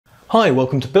Hi,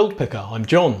 welcome to Build Picker, I'm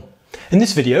John. In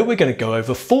this video we're going to go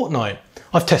over Fortnite.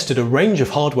 I've tested a range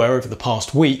of hardware over the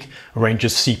past week, a range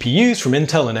of CPUs from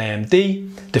Intel and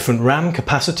AMD, different RAM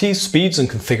capacities, speeds and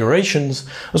configurations,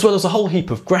 as well as a whole heap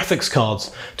of graphics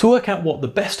cards to work out what the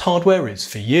best hardware is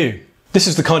for you. This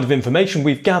is the kind of information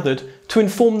we've gathered to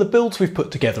inform the builds we've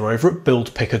put together over at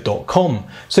buildpicker.com,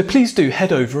 so please do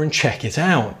head over and check it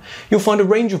out. You'll find a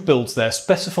range of builds there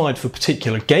specified for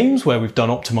particular games where we've done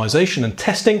optimization and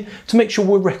testing to make sure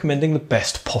we're recommending the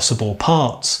best possible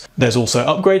parts. There's also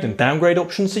upgrade and downgrade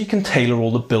options so you can tailor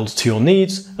all the builds to your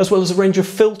needs, as well as a range of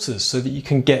filters so that you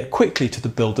can get quickly to the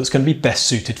build that's going to be best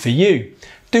suited for you.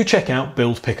 Do check out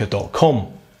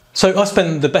buildpicker.com. So I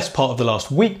spent the best part of the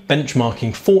last week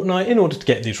benchmarking Fortnite in order to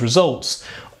get these results.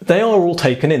 They are all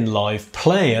taken in live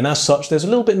play, and as such there's a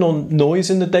little bit more noise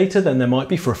in the data than there might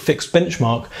be for a fixed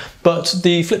benchmark, but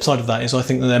the flip side of that is I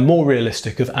think that they're more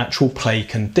realistic of actual play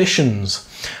conditions.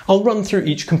 I'll run through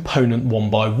each component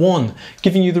one by one,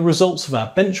 giving you the results of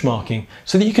our benchmarking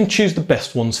so that you can choose the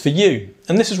best ones for you.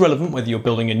 And this is relevant whether you're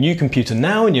building a new computer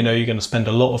now and you know you're going to spend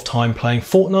a lot of time playing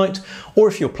Fortnite, or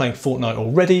if you're playing Fortnite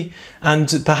already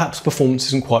and perhaps performance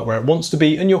isn't quite where it wants to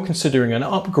be and you're considering an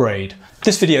upgrade.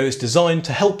 This video is designed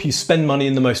to help you spend money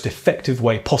in the most effective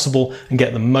way possible and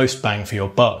get the most bang for your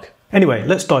buck. Anyway,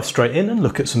 let's dive straight in and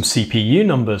look at some CPU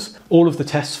numbers. All of the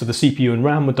tests for the CPU and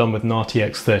RAM were done with an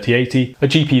RTX 3080, a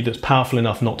GPU that's powerful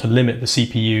enough not to limit the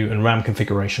CPU and RAM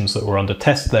configurations that were under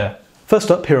test there. First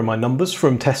up, here are my numbers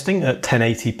from testing at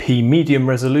 1080p medium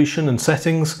resolution and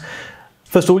settings.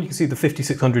 First of all, you can see the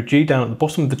 5600G down at the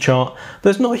bottom of the chart.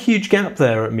 There's not a huge gap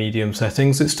there at medium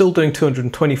settings. It's still doing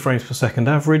 220 frames per second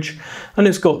average, and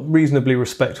it's got reasonably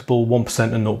respectable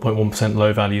 1% and 0.1%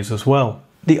 low values as well.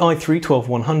 The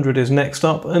i3-12100 is next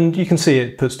up, and you can see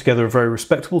it puts together a very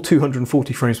respectable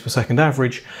 240 frames per second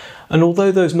average. And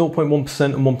although those 0.1%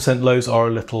 and 1% lows are a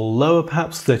little lower,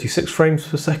 perhaps 36 frames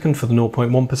per second for the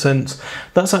 0.1%,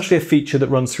 that's actually a feature that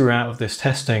runs throughout of this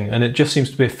testing, and it just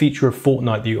seems to be a feature of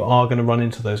Fortnite that you are going to run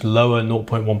into those lower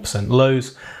 0.1%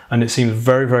 lows, and it seems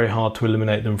very, very hard to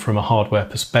eliminate them from a hardware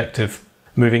perspective.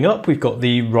 Moving up, we've got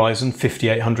the Ryzen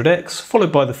 5800X,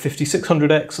 followed by the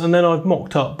 5600X, and then I've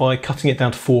mocked up by cutting it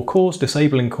down to 4 cores,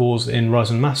 disabling cores in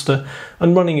Ryzen Master,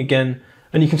 and running again.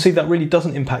 And you can see that really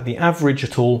doesn't impact the average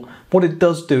at all. What it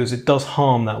does do is it does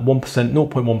harm that 1%,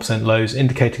 0.1% lows,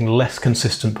 indicating less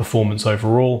consistent performance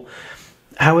overall.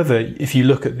 However, if you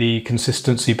look at the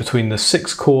consistency between the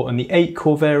 6-core and the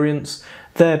 8-core variants,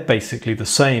 they're basically the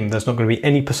same. There's not going to be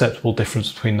any perceptible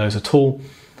difference between those at all.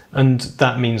 And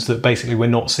that means that basically we're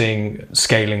not seeing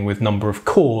scaling with number of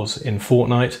cores in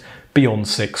Fortnite beyond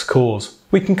 6 cores.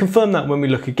 We can confirm that when we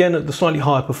look again at the slightly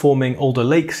higher performing Alder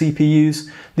Lake CPUs.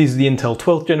 These are the Intel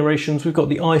 12th generations. We've got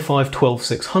the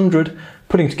i5-12600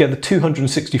 putting together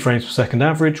 260 frames per second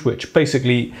average, which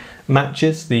basically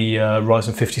matches the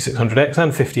Ryzen 5600X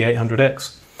and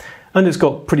 5800X. And it's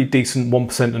got pretty decent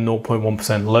 1% and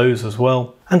 0.1% lows as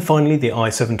well. And finally, the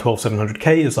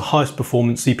i7-12700K is the highest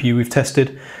performance CPU we've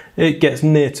tested. It gets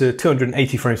near to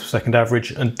 280 frames per second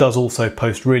average and does also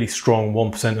post really strong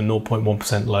 1% and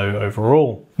 0.1% low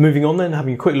overall. Moving on then,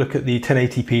 having a quick look at the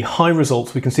 1080p high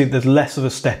results, we can see that there's less of a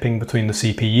stepping between the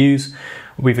CPUs.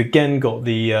 We've again got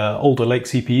the Alder Lake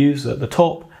CPUs at the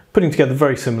top, putting together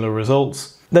very similar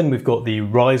results. Then we've got the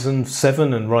Ryzen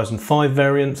 7 and Ryzen 5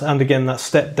 variants, and again that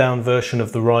step down version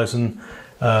of the Ryzen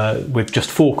with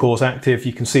just 4 cores active.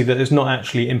 You can see that it's not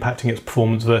actually impacting its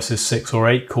performance versus 6 or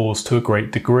 8 cores to a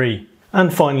great degree.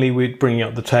 And finally, we're bringing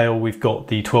up the tail, we've got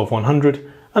the 12100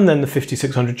 and then the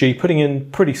 5600G, putting in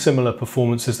pretty similar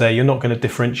performances there. You're not going to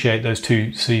differentiate those two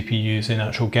CPUs in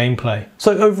actual gameplay.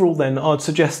 So overall then, I'd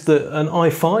suggest that an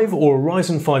i5 or a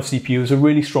Ryzen 5 CPU is a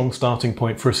really strong starting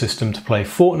point for a system to play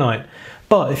Fortnite.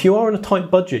 But if you are on a tight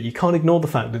budget, you can't ignore the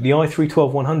fact that the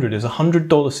i3-12100 is a $100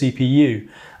 CPU,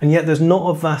 and yet there's not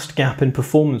a vast gap in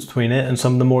performance between it and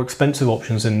some of the more expensive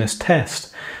options in this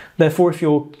test. Therefore, if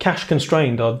you're cash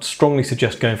constrained, I'd strongly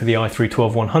suggest going for the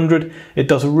i3-12100. It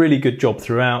does a really good job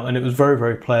throughout, and it was very,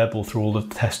 very playable through all the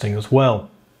testing as well.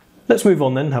 Let's move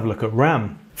on then and have a look at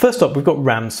RAM. First up, we've got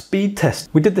RAM speed test.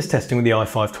 We did this testing with the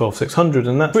i5-12600,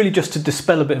 and that's really just to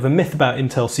dispel a bit of a myth about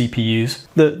Intel CPUs,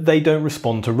 that they don't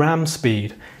respond to RAM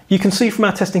speed. You can see from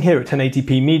our testing here at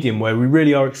 1080p medium, where we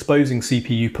really are exposing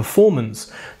CPU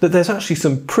performance, that there's actually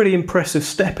some pretty impressive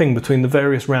stepping between the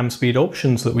various RAM speed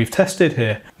options that we've tested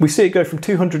here. We see it go from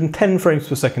 210 frames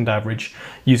per second average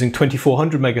using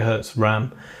 2400 MHz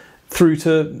RAM through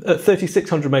to at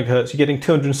 3600 MHz, you're getting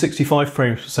 265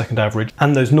 frames per second average,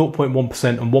 and those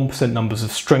 0.1% and 1% numbers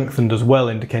have strengthened as well,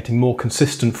 indicating more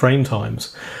consistent frame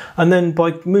times. And then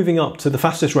by moving up to the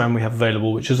fastest RAM we have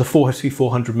available, which is a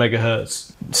 400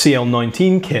 MHz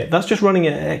CL19 kit, that's just running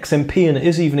at XMP, and it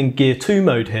is even in Gear 2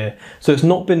 mode here, so it's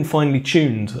not been finely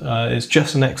tuned, it's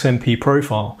just an XMP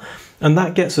profile. And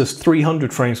that gets us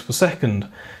 300 frames per second.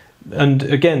 And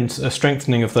again, a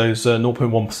strengthening of those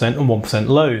 0.1% and 1%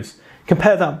 lows.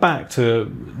 Compare that back to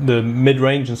the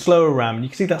mid-range and slower RAM, and you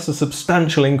can see that's a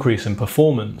substantial increase in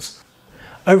performance.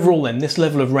 Overall then, this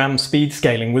level of RAM speed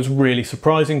scaling was really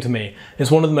surprising to me.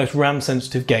 It's one of the most RAM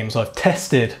sensitive games I've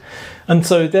tested. And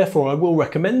so therefore I will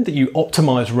recommend that you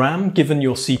optimise RAM given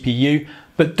your CPU,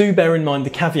 but do bear in mind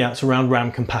the caveats around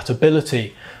RAM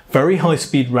compatibility. Very high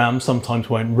speed RAM sometimes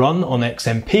won't run on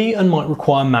XMP and might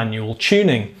require manual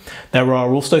tuning. There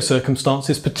are also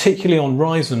circumstances, particularly on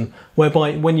Ryzen,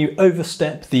 whereby when you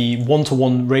overstep the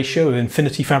 1-to-1 ratio of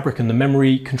Infinity Fabric and the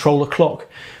memory controller clock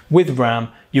with RAM,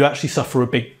 you actually suffer a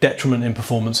big detriment in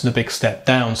performance and a big step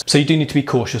down. So you do need to be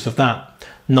cautious of that.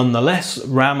 Nonetheless,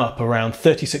 RAM up around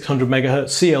 3600 MHz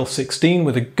CL16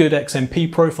 with a good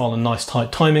XMP profile and nice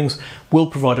tight timings will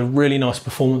provide a really nice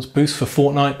performance boost for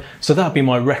Fortnite. So that'd be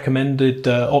my recommended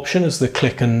option as the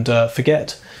click and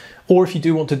forget. Or if you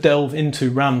do want to delve into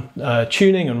RAM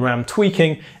tuning and RAM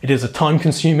tweaking, it is a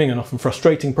time-consuming and often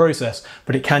frustrating process,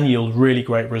 but it can yield really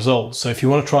great results. So if you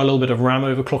want to try a little bit of RAM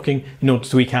overclocking in order to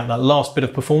tweak out that last bit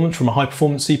of performance from a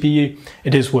high-performance CPU,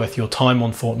 it is worth your time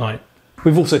on Fortnite.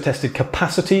 We've also tested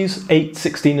capacities, 8,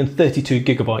 16 and 32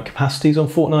 GB capacities on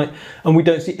Fortnite, and we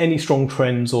don't see any strong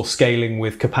trends or scaling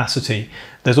with capacity.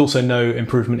 There's also no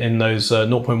improvement in those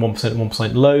 0.1% and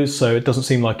 1% lows, so it doesn't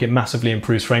seem like it massively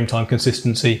improves frame time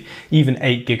consistency. Even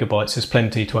 8 GB is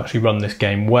plenty to actually run this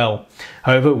game well.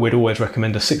 However, we'd always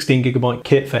recommend a 16 GB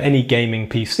kit for any gaming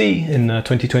PC in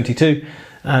 2022,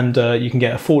 and you can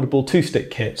get affordable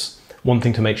 2-stick kits. One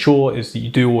thing to make sure is that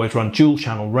you do always run dual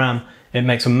channel RAM. It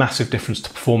makes a massive difference to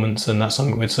performance, and that's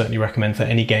something we'd certainly recommend for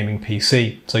any gaming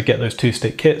PC. So get those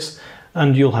 2-stick kits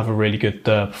and you'll have a really good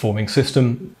performing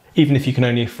system. Even if you can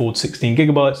only afford 16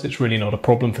 GB, it's really not a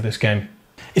problem for this game.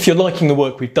 If you're liking the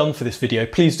work we've done for this video,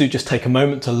 please do just take a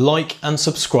moment to like and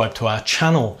subscribe to our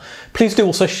channel. Please do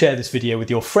also share this video with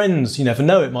your friends. You never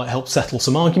know, it might help settle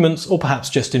some arguments or perhaps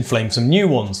just inflame some new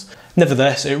ones.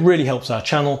 Nevertheless, it really helps our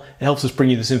channel. It helps us bring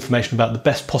you this information about the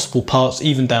best possible parts,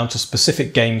 even down to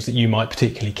specific games that you might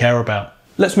particularly care about.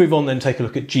 Let's move on then and take a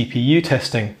look at GPU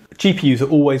testing. GPUs are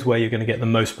always where you're going to get the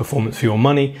most performance for your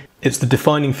money. It's the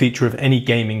defining feature of any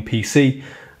gaming PC.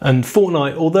 And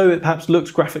Fortnite, although it perhaps looks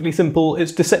graphically simple,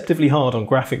 it's deceptively hard on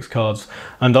graphics cards.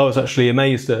 And I was actually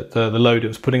amazed at the load it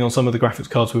was putting on some of the graphics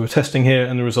cards we were testing here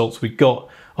and the results we got.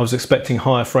 I was expecting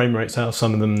higher frame rates out of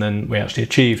some of them than we actually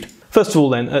achieved. First of all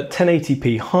then, at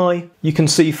 1080p high, you can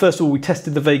see, first of all, we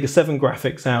tested the Vega 7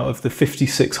 graphics out of the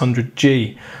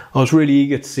 5600G. I was really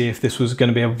eager to see if this was going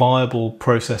to be a viable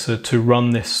processor to run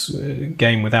this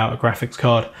game without a graphics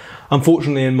card.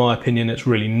 Unfortunately, in my opinion, it's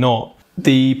really not.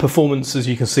 The performance, as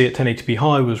you can see at 1080p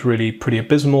high, was really pretty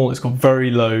abysmal. It's got very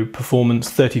low performance,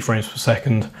 30 frames per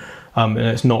second, and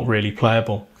it's not really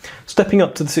playable. Stepping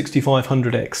up to the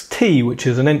 6500 XT, which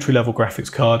is an entry-level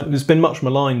graphics card, has been much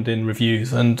maligned in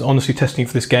reviews, and honestly testing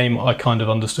for this game I kind of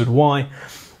understood why.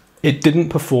 It didn't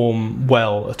perform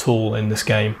well at all in this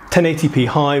game. 1080p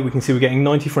high, we can see we're getting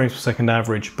 90 frames per second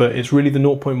average, but it's really the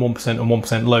 0.1% and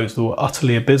 1% lows that were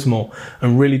utterly abysmal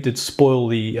and really did spoil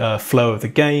the flow of the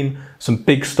game. Some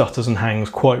big stutters and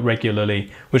hangs quite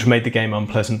regularly, which made the game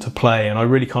unpleasant to play, and I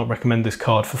really can't recommend this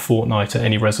card for Fortnite at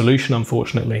any resolution,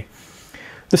 unfortunately.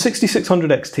 The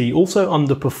 6600 XT also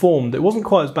underperformed. It wasn't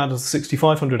quite as bad as the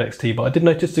 6500 XT, but I did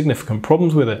notice significant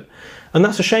problems with it. And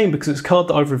that's a shame because it's a card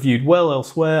that I've reviewed well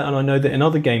elsewhere, and I know that in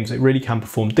other games it really can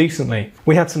perform decently.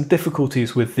 We had some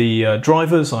difficulties with the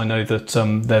drivers. I know that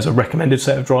there's a recommended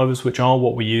set of drivers which are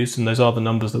what we used, and those are the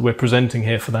numbers that we're presenting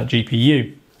here for that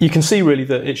GPU. You can see really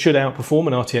that it should outperform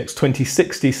an RTX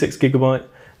 2060 6GB,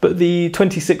 but the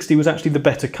 2060 was actually the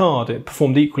better card. It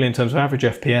performed equally in terms of average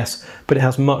FPS, but it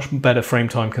has much better frame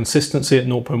time consistency at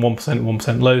 0.1% and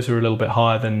 1% lows are a little bit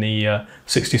higher than the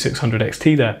 6600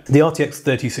 XT there. The RTX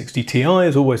 3060 Ti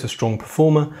is always a strong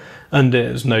performer, and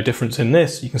there's no difference in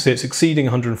this. You can see it's exceeding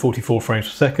 144 frames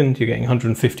per second. You're getting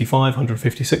 155,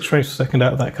 156 frames per second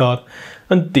out of that card,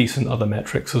 and decent other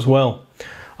metrics as well.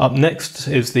 Up next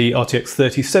is the RTX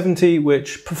 3070,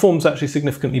 which performs actually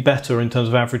significantly better in terms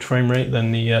of average frame rate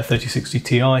than the 3060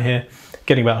 Ti here,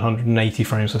 getting about 180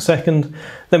 frames per second.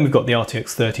 Then we've got the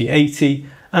RTX 3080,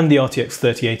 and the RTX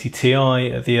 3080 Ti.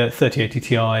 The 3080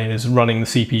 Ti is running the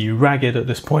CPU ragged at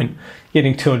this point,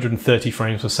 getting 230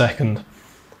 frames per second.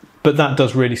 But that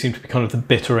does really seem to be kind of the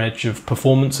bitter edge of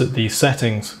performance at these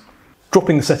settings.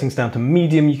 Dropping the settings down to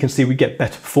medium, you can see we get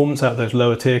better performance out of those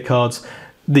lower tier cards.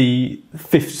 The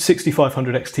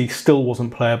 6500 XT still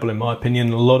wasn't playable in my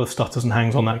opinion. A lot of stutters and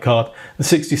hangs on that card. The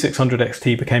 6600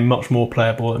 XT became much more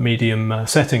playable at medium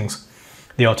settings.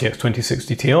 The RTX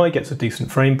 2060 Ti gets a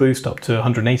decent frame boost up to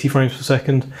 180 frames per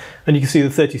second, and you can see the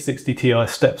 3060 Ti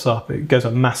steps up. It goes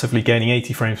up massively, gaining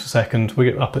 80 frames per second. We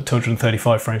get up at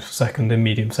 235 frames per second in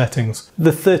medium settings.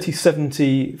 The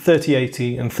 3070,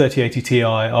 3080 and 3080 Ti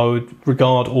I would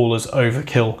regard all as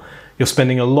overkill. You're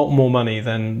spending a lot more money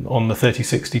than on the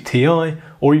 3060 Ti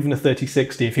or even a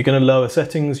 3060. If you're going to lower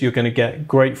settings, you're going to get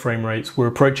great frame rates. We're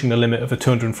approaching the limit of a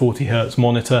 240Hz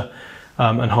monitor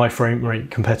and high frame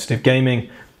rate competitive gaming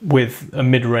with a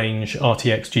mid-range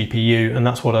RTX GPU, and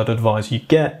that's what I'd advise you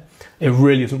get. It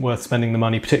really isn't worth spending the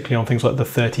money, particularly on things like the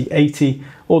 3080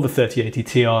 or the 3080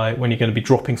 Ti when you're going to be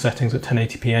dropping settings at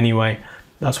 1080p anyway.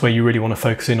 That's where you really want to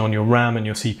focus in on your RAM and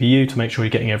your CPU to make sure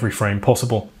you're getting every frame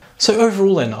possible. So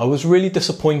overall then, I was really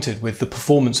disappointed with the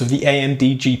performance of the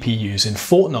AMD GPUs in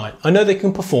Fortnite. I know they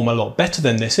can perform a lot better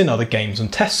than this in other games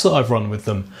and tests that I've run with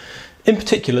them. In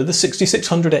particular, the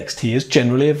 6600 XT is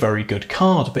generally a very good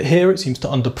card, but here it seems to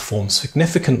underperform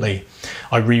significantly.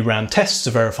 I re-ran tests to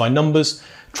verify numbers,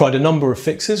 tried a number of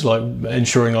fixes like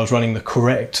ensuring I was running the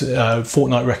correct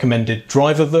Fortnite recommended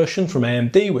driver version from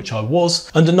AMD, which I was,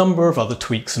 and a number of other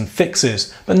tweaks and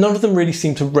fixes, but none of them really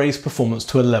seemed to raise performance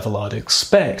to a level I'd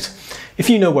expect. If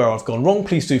you know where I've gone wrong,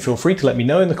 please do feel free to let me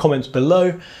know in the comments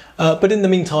below. But in the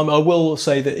meantime, I will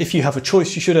say that if you have a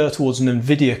choice, you should err towards an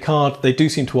Nvidia card. They do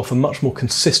seem to offer much more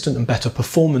consistent and better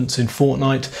performance in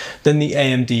Fortnite than the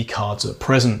AMD cards at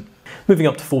present. Moving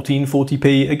up to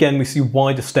 1440p, again we see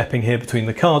wider stepping here between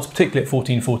the cards, particularly at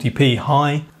 1440p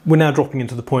high. We're now dropping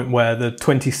into the point where the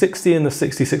 2060 and the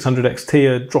 6600 XT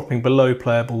are dropping below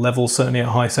playable levels, certainly at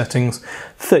high settings.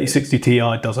 The 3060 Ti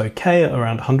does okay at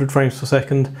around 100 frames per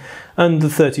second, and the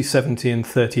 3070 and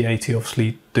 3080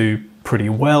 obviously do pretty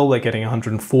well. They're getting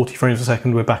 140 frames per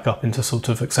second. We're back up into sort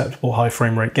of acceptable high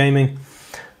frame rate gaming.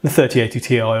 The 3080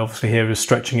 Ti obviously here is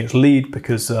stretching its lead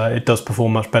because it does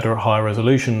perform much better at higher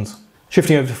resolutions.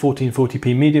 Shifting over to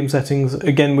 1440p medium settings,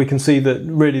 again we can see that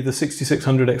really the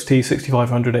 6600 XT,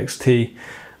 6500 XT,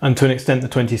 and to an extent the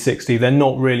 2060, they're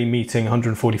not really meeting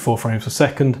 144 frames per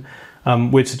second.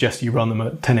 We'd suggest you run them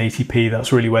at 1080p,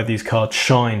 that's really where these cards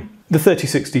shine. The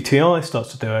 3060 Ti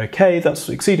starts to do okay, that's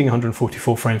exceeding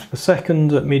 144 frames per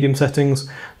second at medium settings.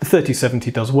 The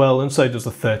 3070 does well, and so does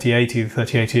the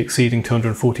 3080, exceeding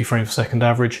 240 frames per second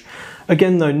average.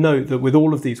 Again though, note that with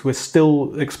all of these we're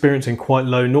still experiencing quite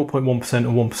low 0.1%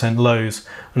 and 1% lows,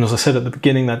 and as I said at the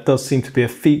beginning, that does seem to be a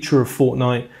feature of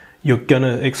Fortnite. You're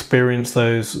gonna experience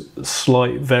those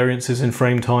slight variances in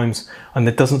frame times, and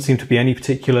there doesn't seem to be any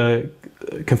particular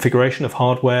configuration of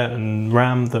hardware and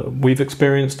RAM that we've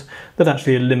experienced that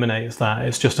actually eliminates that.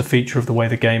 It's just a feature of the way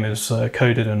the game is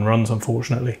coded and runs,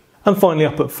 unfortunately. And finally,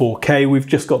 up at 4K, we've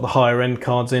just got the higher end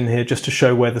cards in here just to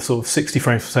show where the sort of 60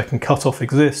 frames per second cutoff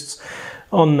exists.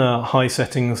 On high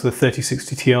settings, the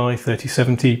 3060 Ti,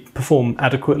 3070 perform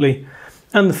adequately,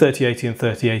 and the 3080 and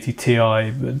 3080 Ti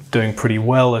are doing pretty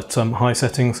well at high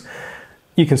settings.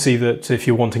 You can see that if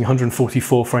you're wanting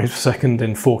 144 frames per second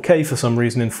in 4K for some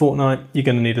reason in Fortnite, you're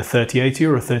going to need a 3080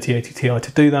 or a 3080 Ti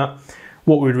to do that.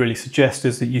 What we'd really suggest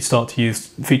is that you start to use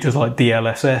features like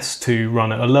DLSS to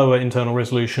run at a lower internal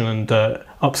resolution and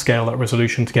upscale that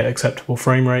resolution to get acceptable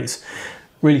frame rates.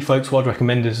 Really folks, what I'd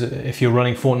recommend is if you're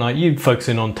running Fortnite, you'd focus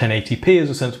in on 1080p as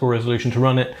a sensible resolution to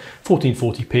run it.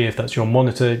 1440p if that's your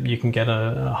monitor, you can get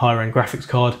a higher end graphics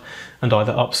card and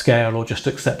either upscale or just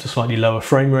accept a slightly lower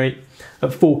frame rate. At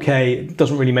 4K, it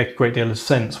doesn't really make a great deal of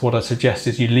sense. What I suggest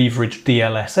is you leverage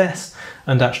DLSS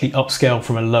and actually upscale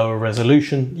from a lower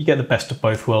resolution. You get the best of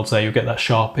both worlds there. You'll get that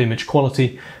sharp image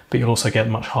quality, but you'll also get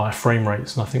much higher frame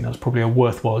rates. And I think that's probably a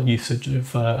worthwhile usage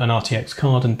of an RTX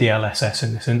card and DLSS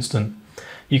in this instant.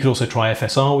 You could also try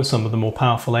FSR with some of the more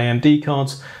powerful AMD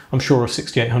cards. I'm sure a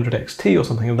 6800 XT or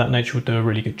something of that nature would do a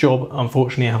really good job.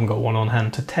 Unfortunately, I haven't got one on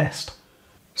hand to test.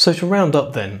 So to round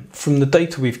up then, from the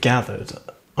data we've gathered,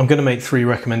 I'm going to make 3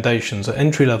 recommendations at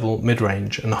entry level,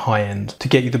 mid-range and high end to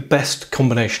get you the best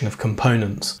combination of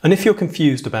components. And if you're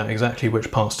confused about exactly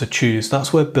which parts to choose,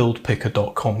 that's where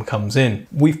buildpicker.com comes in.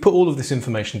 We've put all of this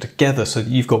information together so that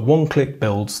you've got one-click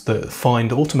builds that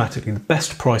find automatically the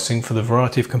best pricing for the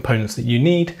variety of components that you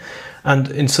need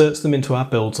and inserts them into our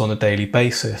builds on a daily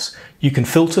basis. You can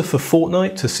filter for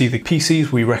Fortnite to see the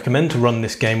PCs we recommend to run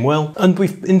this game well, and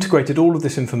we've integrated all of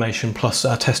this information plus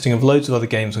our testing of loads of other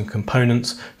games and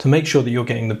components to make sure that you're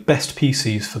getting the best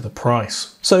PCs for the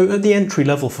price. So at the entry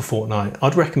level for Fortnite,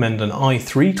 I'd recommend an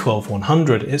i3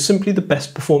 12100. It's simply the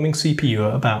best performing CPU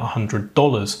at about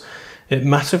 $100. It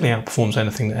massively outperforms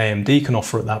anything that AMD can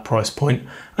offer at that price point,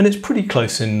 and it's pretty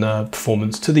close in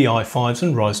performance to the i5s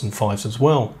and Ryzen 5s as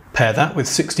well. Pair that with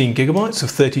 16GB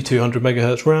of 3200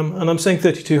 MHz RAM, and I'm saying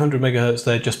 3200 MHz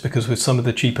there just because with some of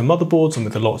the cheaper motherboards and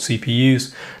with the locked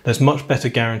CPUs, there's much better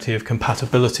guarantee of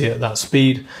compatibility at that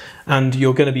speed, and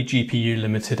you're going to be GPU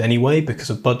limited anyway because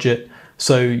of budget,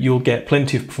 so you'll get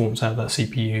plenty of performance out of that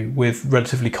CPU with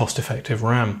relatively cost-effective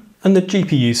RAM. And the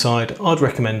GPU side, I'd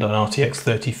recommend an RTX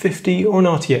 3050 or an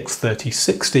RTX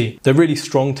 3060. They're really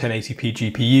strong 1080p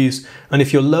GPUs, and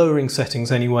if you're lowering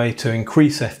settings anyway to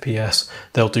increase FPS,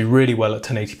 they'll do really well at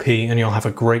 1080p and you'll have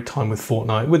a great time with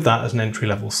Fortnite with that as an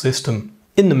entry-level system.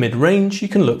 In the mid-range, you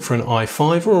can look for an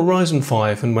i5 or a Ryzen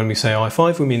 5, and when we say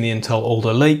i5 we mean the Intel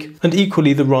Alder Lake, and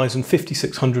equally the Ryzen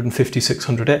 5600 and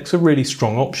 5600X are really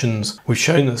strong options. We've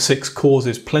shown that 6 cores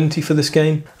is plenty for this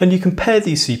game, and you can pair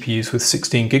these CPUs with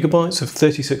 16GB of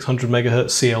 3600 MHz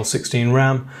CL16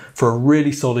 RAM for a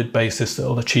really solid basis that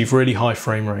will achieve really high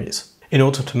frame rates. In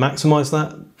order to maximise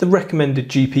that, the recommended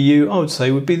GPU I would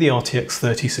say would be the RTX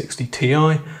 3060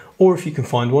 Ti, or if you can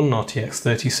find one, an RTX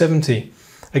 3070.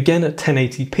 Again, at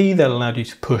 1080p, they'll allow you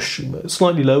to push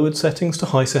slightly lowered settings to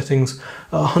high settings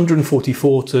at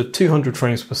 144 to 200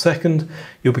 frames per second.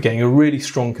 You'll be getting a really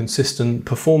strong, consistent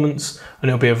performance, and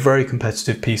it'll be a very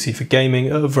competitive PC for gaming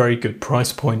at a very good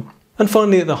price point. And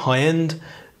finally, at the high end,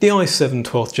 the i7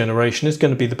 12th generation is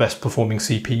going to be the best performing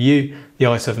CPU, the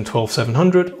i7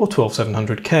 12700 or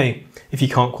 12700K. If you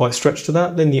can't quite stretch to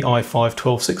that, then the i5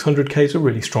 12600K is a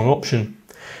really strong option.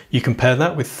 You compare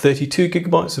that with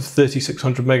 32GB of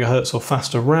 3600 MHz or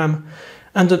faster RAM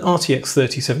and an RTX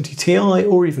 3070 Ti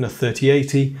or even a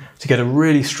 3080 to get a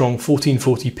really strong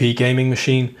 1440p gaming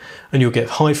machine, and you'll get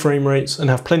high frame rates and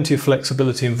have plenty of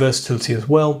flexibility and versatility as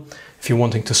well. If you're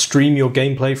wanting to stream your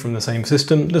gameplay from the same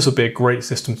system, this will be a great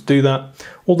system to do that.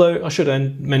 Although I should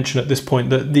mention at this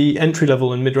point that the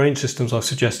entry-level and mid-range systems I've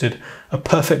suggested are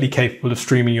perfectly capable of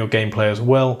streaming your gameplay as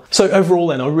well. So overall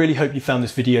then, I really hope you found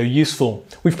this video useful.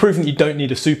 We've proven that you don't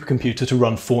need a supercomputer to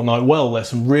run Fortnite well. There's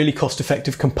some really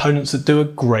cost-effective components that do a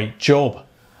great job.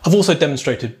 I've also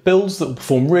demonstrated builds that will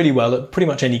perform really well at pretty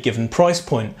much any given price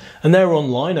point, and they're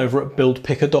online over at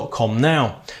buildpicker.com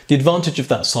now. The advantage of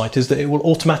that site is that it will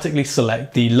automatically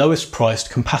select the lowest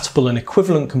priced compatible and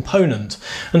equivalent component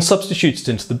and substitute it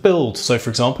into the build. So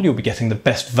for example, you'll be getting the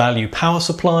best value power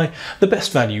supply, the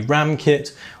best value RAM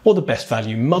kit, or the best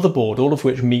value motherboard, all of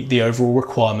which meet the overall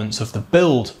requirements of the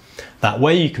build. That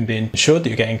way you can be ensured that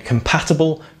you're getting a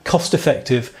compatible,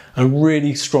 cost-effective, and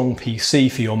really strong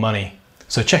PC for your money.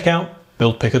 So check out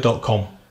buildpicker.com.